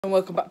And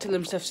welcome back to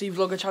Leamington FC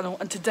Vlogger channel,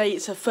 and today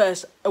it's our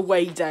first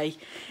away day.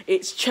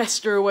 It's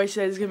Chester away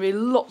today. There's going to be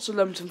lots of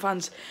Leamington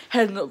fans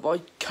heading up by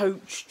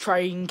coach,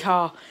 train,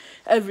 car.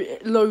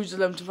 Loads of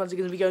Leamington fans are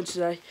going to be going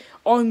today.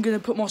 I'm going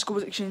to put my score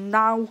prediction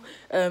now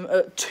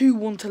at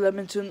 2-1 to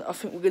Leamington. I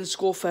think we're going to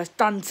score first.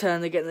 Dan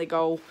Turner getting the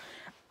goal,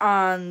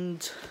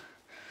 and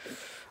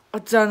I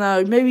don't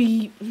know,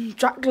 maybe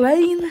Jack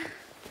Lane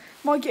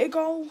might get a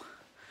goal.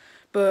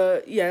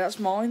 But yeah, that's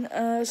mine.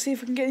 See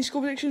if I can get any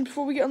score predictions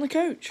before we get on the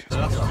coach.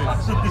 I've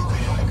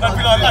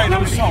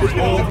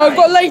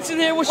got Leighton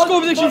here. What's your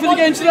score prediction for the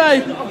game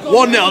today?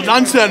 1-0,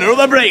 Dan Turner,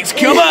 other breaks,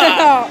 come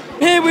on!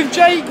 Here with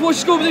Jake, what's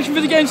your score prediction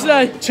for the game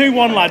today?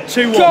 2-1, lad,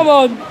 2-1. Come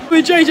on.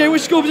 With JJ,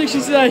 what's your score prediction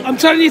today? I'm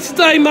telling you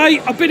today,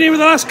 mate, I've been here for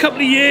the last couple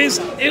of years.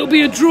 It'll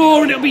be a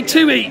draw and it'll be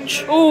 2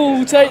 each.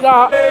 Oh, take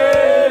that.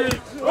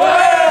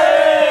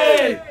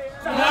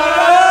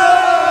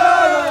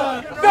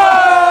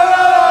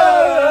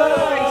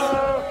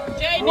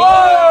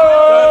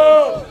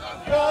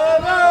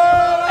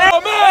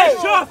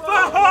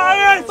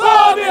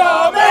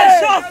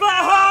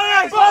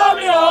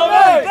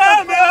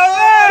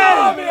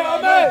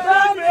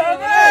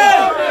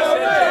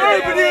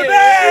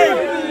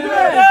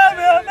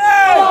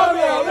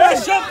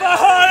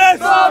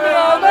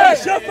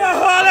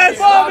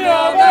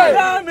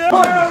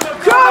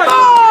 Come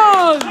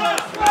on!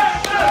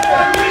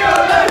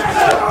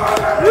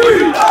 We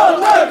are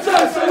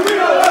Leamington! We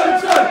are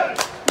Leamington!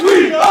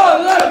 We are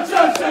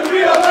Leamington! We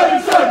are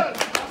Leamington!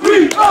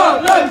 We are Leamington! We are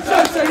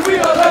Leamington! We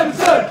are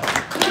Leamington!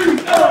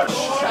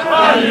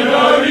 And you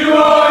know you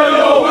are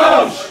your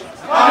Welsh!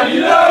 And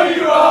you know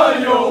you are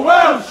your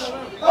Welsh!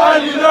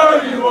 And you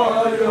know you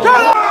are your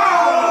Welsh!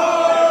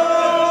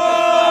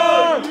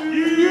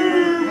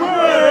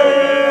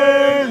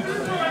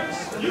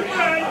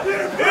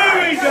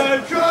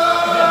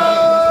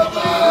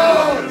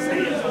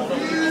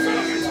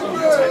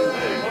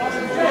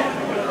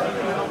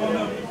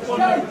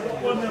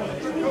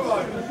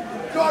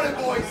 Got it,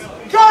 boys!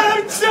 Got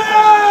him too!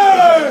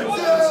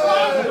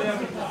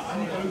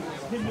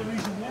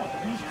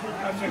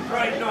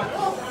 Great knock.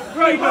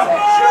 Great knock.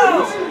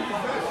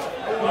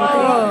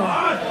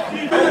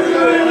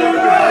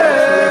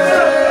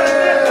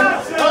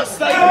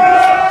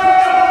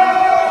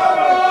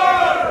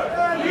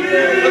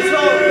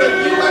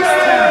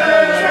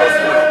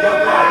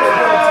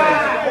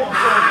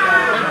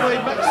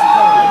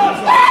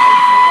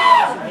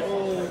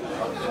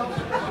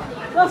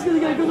 That's going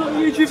to get a good on the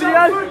YouTube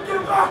video.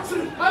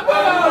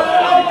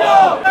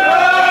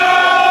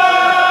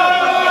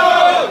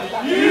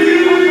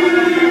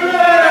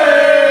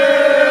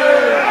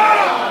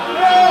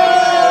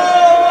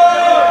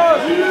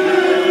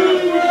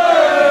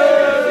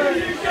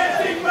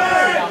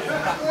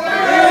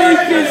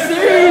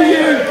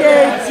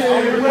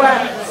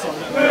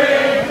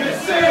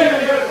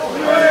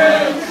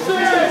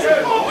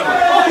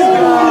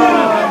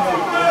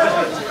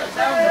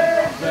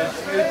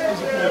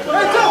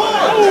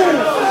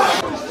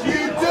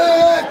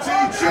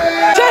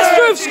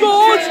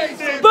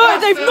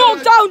 They've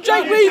knocked down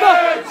Jake Weaver,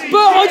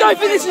 but I don't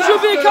think this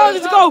should be a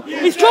counted goal.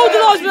 He's trolled the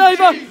linesman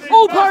over,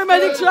 all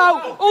paramedics are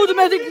out, all the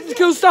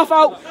medical staff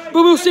out,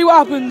 but we'll see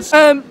what happens.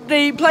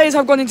 The players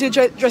have gone into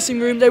the dressing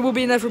room. They will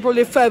be in there for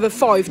probably a further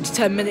 5 to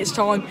 10 minutes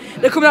time.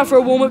 They're coming out for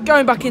a warm-up,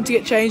 going back in to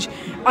get changed,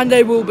 and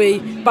they will be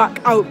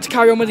back out to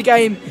carry on with the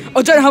game.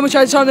 I don't know how much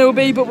out of time there will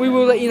be, but we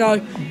will let you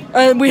know.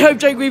 We hope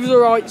Jake Weaver's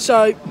alright,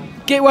 so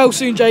get well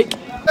soon, Jake.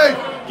 Hey,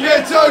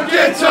 get away!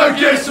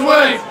 Get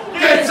away!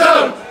 Hey!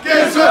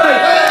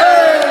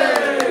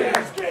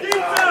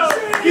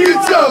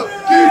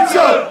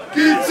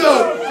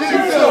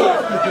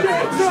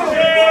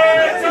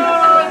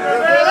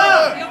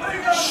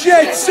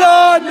 Shit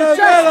on the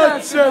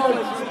Leamington!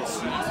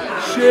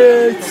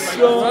 Shit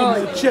on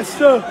the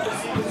Chester!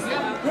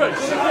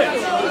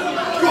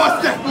 Go on,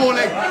 Steph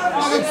Morley!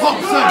 Have a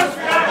Popson!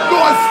 Go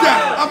on,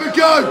 Steph! Have a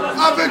go!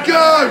 Have a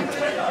go!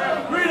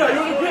 Reno,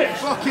 you're on the pitch.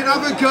 Fucking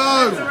have a go!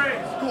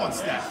 Go on,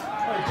 Steph!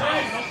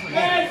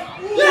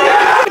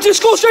 Yeah! Just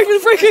score straight from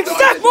the free kick,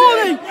 Steph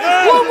Morley! 1-1!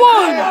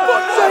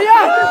 So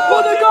yeah,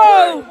 what a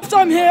goal!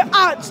 I'm here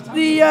at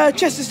the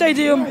Chester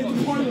Stadium.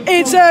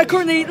 It's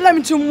currently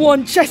Leamington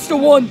 1, Chester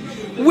 1,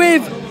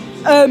 with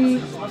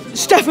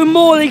Stephen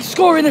Morley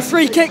scoring a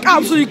free kick,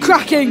 absolutely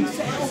cracking,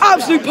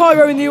 absolute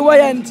pyro in the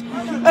away end.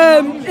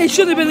 It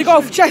should have been a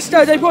goal for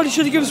Chester. They probably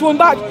should have given us one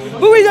back,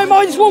 but we don't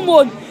mind. It's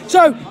 1-1.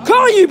 So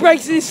can't you break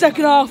in this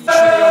second half?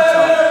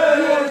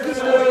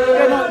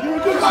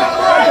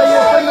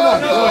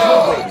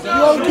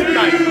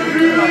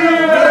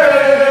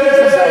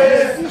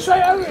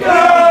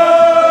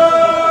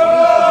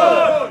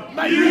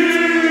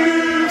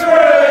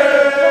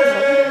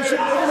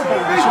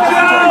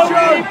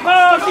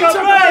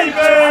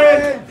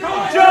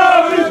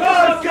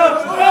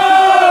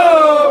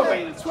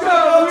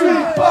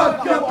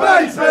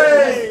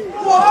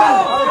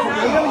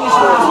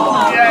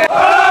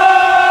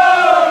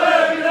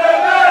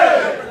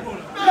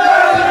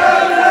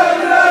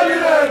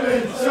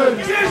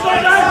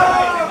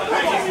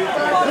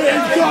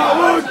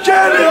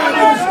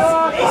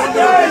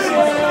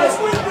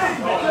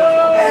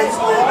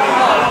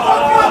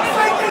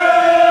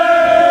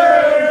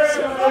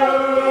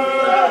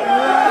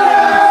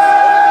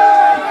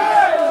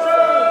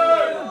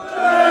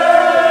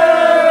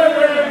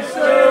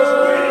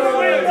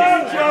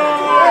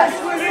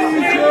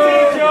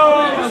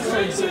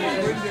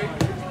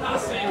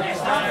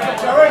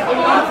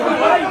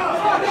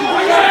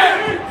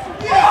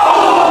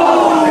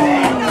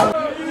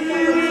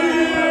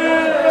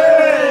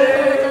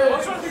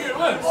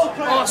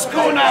 Oh,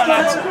 score now,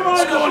 lads.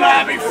 Score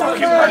now, it'd be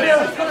fucking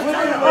brilliant.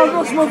 I've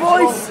lost my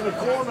voice.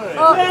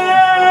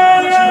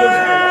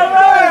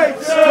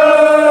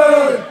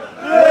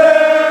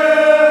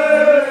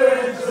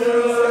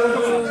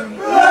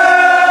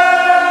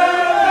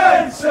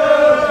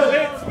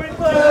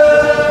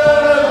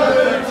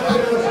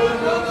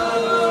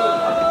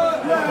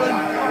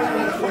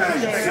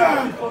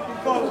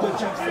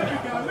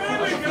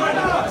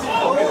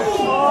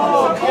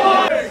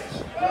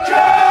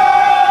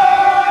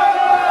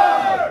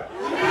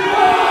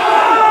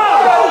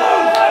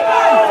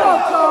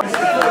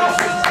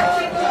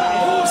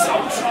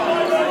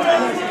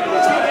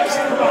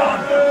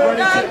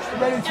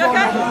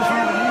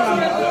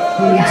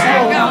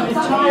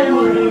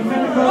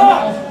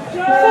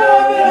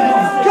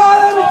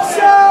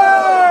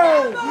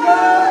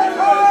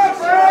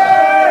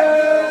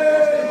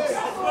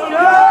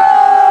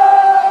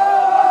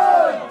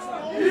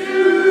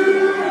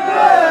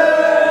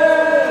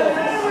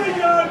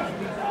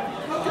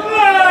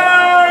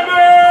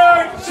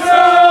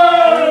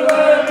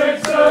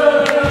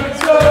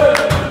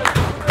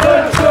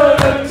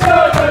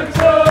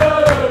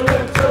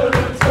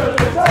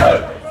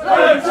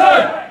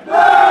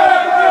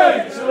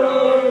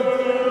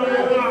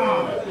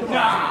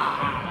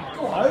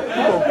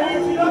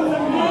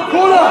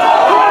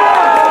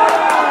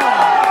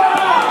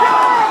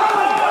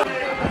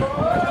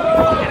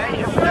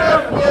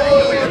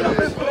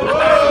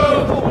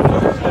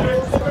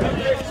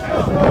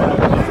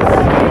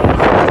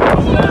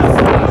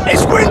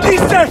 It's windy,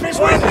 Steph, it's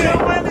windy!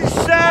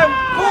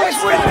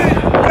 It's windy!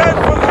 Go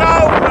for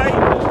goal, mate!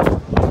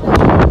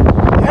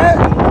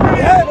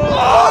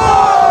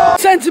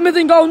 Centre mid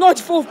and goal,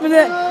 94th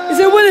minute. Is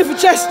a winner for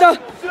Chester,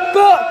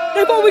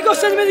 but we got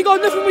centre mid and goal,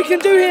 nothing we can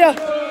do here.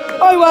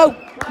 Oh well,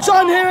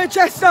 John here at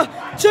Chester,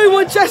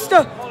 2-1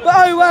 Chester, but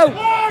oh well.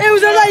 It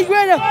was a late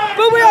winner,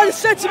 but we are the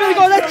centre mid and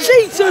goal. They're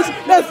cheaters,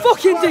 they're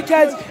fucking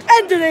dickheads.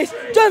 End of this.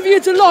 Don't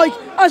forget to like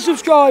and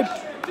subscribe,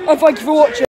 and thank you for watching.